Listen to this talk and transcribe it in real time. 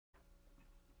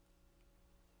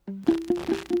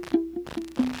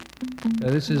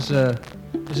This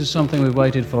is something we've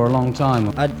waited for a long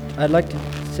time. I'd like to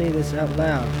say this out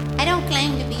loud. I don't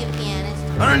claim to be a pianist.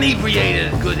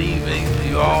 Unebriated, good evening to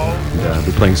you all.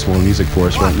 They're playing some more music for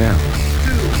us right now. 1,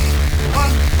 2,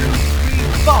 1, 2,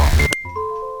 3, 4.